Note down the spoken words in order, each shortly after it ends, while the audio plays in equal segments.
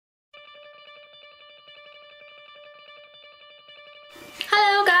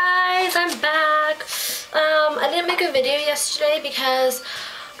Hello guys, I'm back. I didn't make a video yesterday because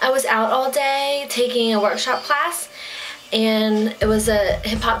I was out all day taking a workshop class, and it was a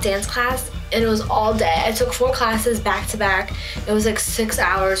hip-hop dance class, and it was all day. I took 4 classes back to back. It was like 6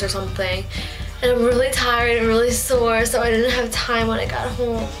 hours or something, and I'm really tired and really sore, so I didn't have time when I got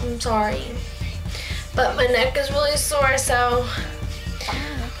home. I'm sorry, but my neck is really sore, so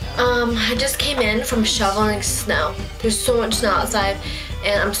I just came in from shoveling snow. There's so much snow outside,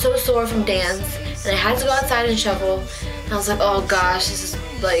 and I'm so sore from dance, and I had to go outside and shovel, and I was like, oh gosh, this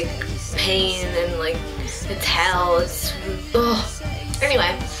is like pain, and like it's hell. It's ugh.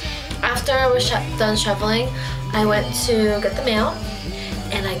 Anyway, after I was done shoveling, I went to get the mail,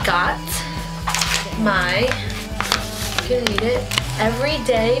 and I got my, you can read it,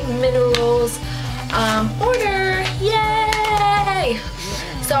 Everyday Minerals order. Yay!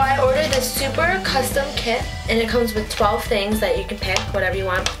 So I ordered this super custom kit, and it comes with 12 things that you can pick, whatever you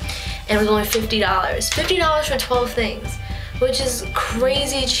want, and it was only $50. $50 for 12 things, which is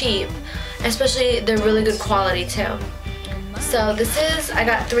crazy cheap, especially they're really good quality too. So this is, I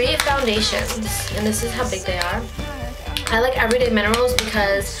got 3 foundations, and this is how big they are. I like Everyday Minerals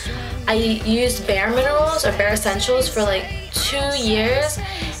because I used Bare Minerals or Bare Essentials for like 2 years,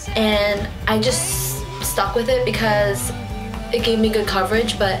 and I just stuck with it because it gave me good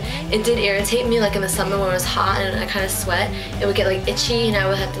coverage, but it did irritate me like in the summer when it was hot and I kind of sweat. It would get like itchy and I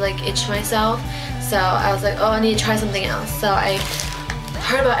would have to like itch myself. So I was like, oh, I need to try something else. So I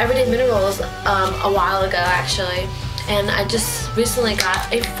heard about Everyday Minerals a while ago actually, and I just recently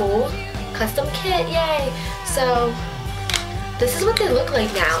got a full custom kit, yay! So this is what they look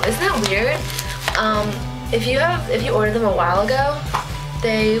like now. Isn't that weird? If you ordered them a while ago,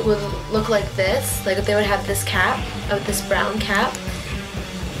 they would look like this. Like they would have this cap, of this brown cap,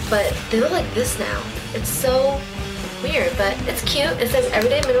 but they look like this now. It's so weird, but it's cute. It says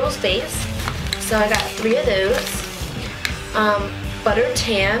Everyday Minerals Base, so I got 3 of those. Butter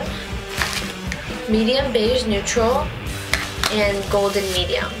Tan, Medium Beige Neutral, and Golden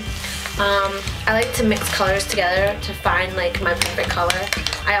Medium. I like to mix colors together to find like my perfect color.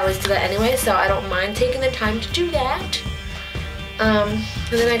 I always do that anyway, so I don't mind taking the time to do that. And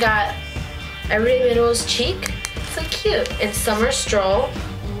then I got Everyday Minerals Cheek, so cute, and Summer Stroll.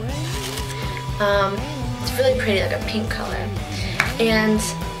 It's really pretty, like a pink color. And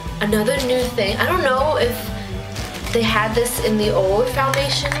another new thing, I don't know if they had this in the old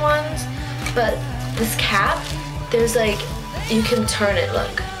foundation ones, but this cap, there's like, you can turn it,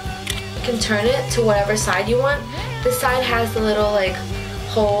 look. You can turn it to whatever side you want. This side has the little like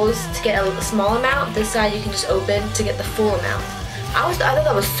holes to get a small amount. This side you can just open to get the full amount. I thought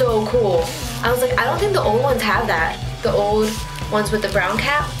that was so cool. I was like, I don't think the old ones have that. The old ones with the brown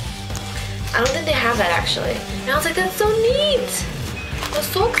cap. I don't think they have that actually. And I was like, that's so neat. I was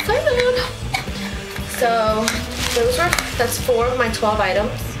so excited. So that's 4 of my 12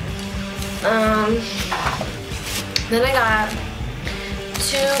 items. Then I got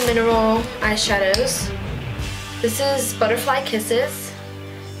 2 mineral eyeshadows. This is Butterfly Kisses.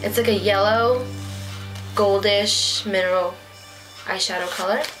 It's like a yellow, goldish mineral eyeshadow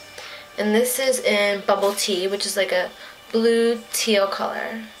color, and this is in Bubble Tea, which is like a blue teal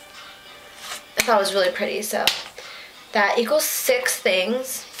color. I thought it was really pretty, so that equals 6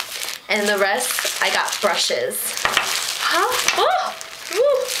 things, and the rest I got brushes. Huh? Oh!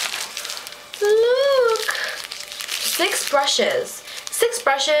 Look! 6 brushes. 6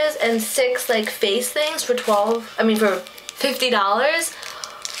 brushes and 6 like face things for for $50.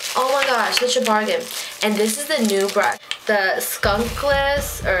 Oh my gosh, such a bargain. And this is the new brush, the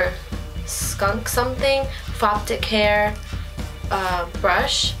Skunkless or Skunk something Foptic hair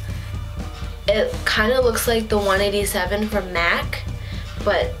brush. It kind of looks like the 187 from MAC,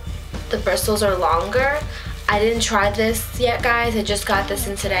 but the bristles are longer. I didn't try this yet, guys. I just got this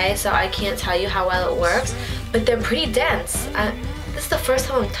in today, so I can't tell you how well it works, but they're pretty dense. This is the first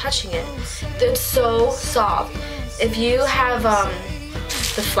time I'm touching it. They're so soft. If you have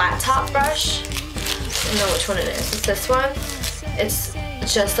the flat top brush, I don't know which one it is. It's this one. It's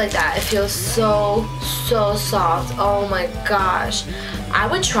just like that. It feels so soft. Oh my gosh. I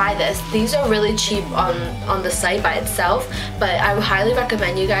would try this. These are really cheap on the site by itself, but I would highly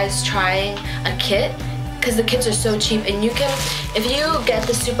recommend you guys trying a kit because the kits are so cheap, and you can, if you get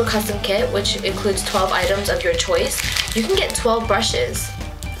the super custom kit, which includes 12 items of your choice, you can get 12 brushes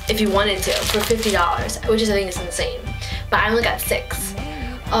if you wanted to for $50, which I think is insane. But I only got 6.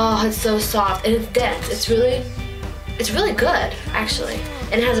 Oh, it's so soft, and it's dense. It's really good, actually.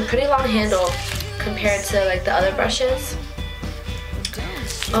 And it has a pretty long handle compared to like the other brushes.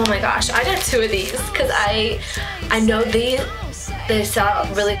 Oh my gosh, I got 2 of these because I know they they sell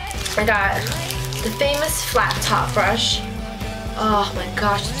out really. I got the famous flat top brush. Oh my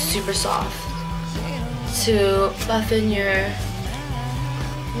gosh, it's super soft. To buff in your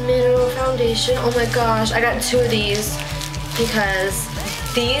mineral foundation. Oh my gosh, I got 2 of these because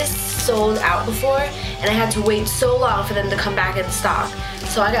these sold out before and I had to wait so long for them to come back in stock.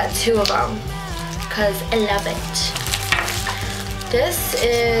 So I got 2 of them because I love it. This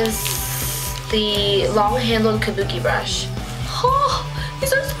is the long-handled Kabuki brush. Oh,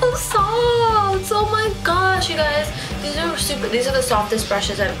 these are so soft. Oh my gosh, you guys. These are the softest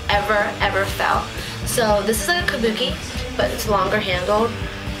brushes I've ever felt. So this is like a Kabuki, but it's longer handled.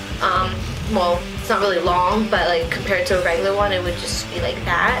 Well, it's not really long, but like compared to a regular one, it would just be like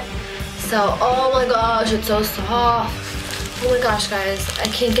that. So, oh my gosh, it's so soft. Oh my gosh, guys, I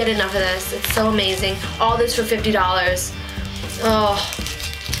can't get enough of this. It's so amazing. All this for $50. Oh.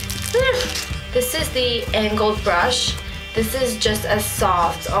 This is the angled brush. This is just as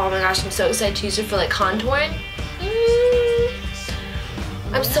soft. Oh my gosh, I'm so excited to use it for like contouring.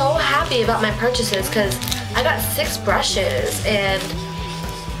 I'm so happy about my purchases because I got 6 brushes and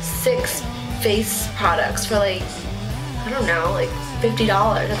 6 face products for like, I don't know, like $50.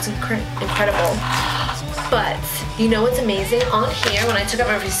 That's incredible. But you know what's amazing? On here, when I took out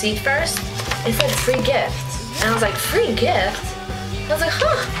my receipt first, it said free gift. And I was like, free gift? I was like,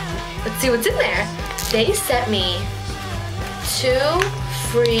 huh, let's see what's in there. They sent me 2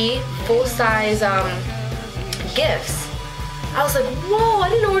 free full-size gifts. I was like, whoa, I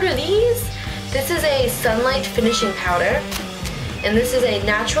didn't order these. This is a sunlight finishing powder. And this is a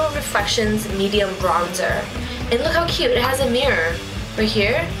Natural Reflections medium bronzer. And look how cute, it has a mirror right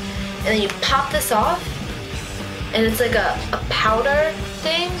here. And then you pop this off. And it's like a powder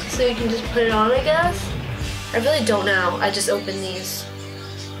thing, so you can just put it on, I guess. I really don't know, I just opened these.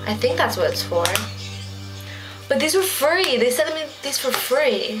 I think that's what it's for. But these were free, they sent me these for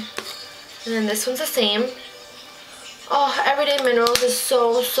free. And then this one's the same. Oh, Everyday Minerals is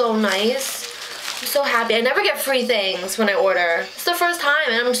so nice. I'm so happy. I never get free things when I order. It's the first time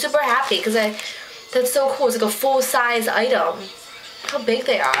and I'm super happy because that's so cool. It's like a full-size item. Look how big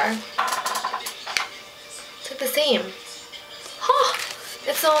they are. It's like the same. Oh,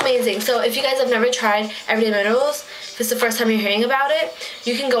 it's so amazing. So if you guys have never tried Everyday Minerals, if it's the first time you're hearing about it,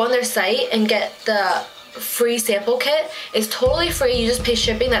 you can go on their site and get the free sample kit. It's totally free. You just pay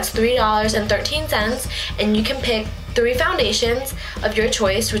shipping. That's $3.13 and you can pick 3 foundations of your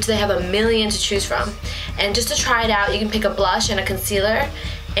choice, which they have a million to choose from. And just to try it out, you can pick a blush and a concealer,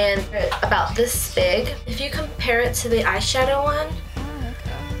 and about this big. If you compare it to the eyeshadow one,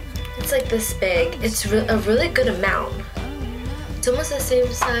 it's like this big. It's a really good amount. It's almost the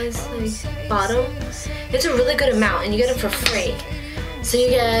same size, like bottom. It's a really good amount, and you get it for free. So you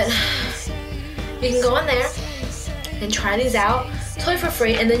can go on there and try these out totally for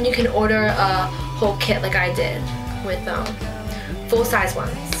free, and then you can order a whole kit like I did with full-size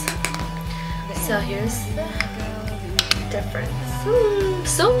ones. So here's the difference.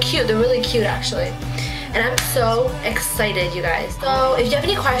 So cute. They're really cute actually. And I'm so excited, you guys. So if you have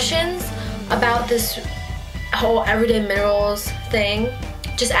any questions about this whole Everyday Minerals thing,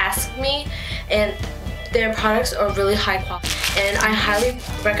 just ask me. And their products are really high quality. And I highly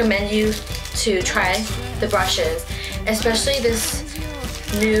recommend you to try the brushes, especially this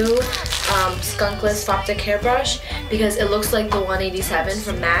new Skunkless Foptic hairbrush, because it looks like the 187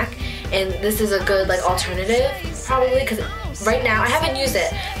 from MAC, and this is a good like alternative probably, because right now I haven't used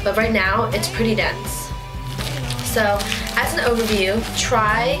it, but right now it's pretty dense. So as an overview,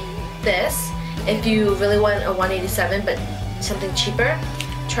 try this if you really want a 187 but something cheaper.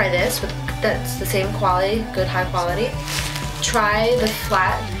 Try this that's the same quality, good high quality. Try the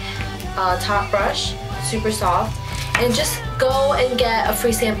flat top brush, super soft. And just go and get a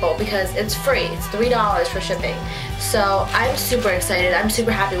free sample because it's free. It's $3 for shipping. So I'm super excited. I'm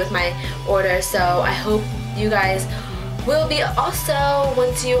super happy with my order. So I hope you guys will be also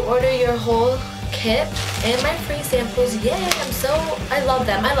once you order your whole kit and my free samples. Yay! I love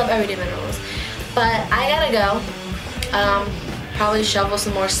them. I love Everyday Minerals. But I gotta go. Probably shovel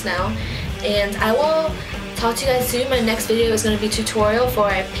some more snow. And I will talk to you guys soon. My next video is going to be a tutorial for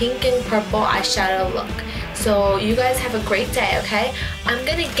a pink and purple eyeshadow look. So you guys have a great day, okay? I'm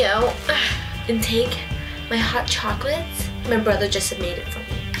gonna go and take my hot chocolates. My brother just made it for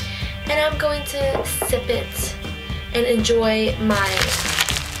me. And I'm going to sip it and enjoy my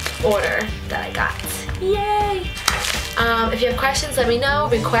order that I got. Yay! If you have questions, let me know.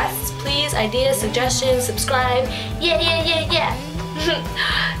 Requests, please, ideas, suggestions, subscribe. Yeah.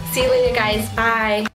 See you later, guys. Bye.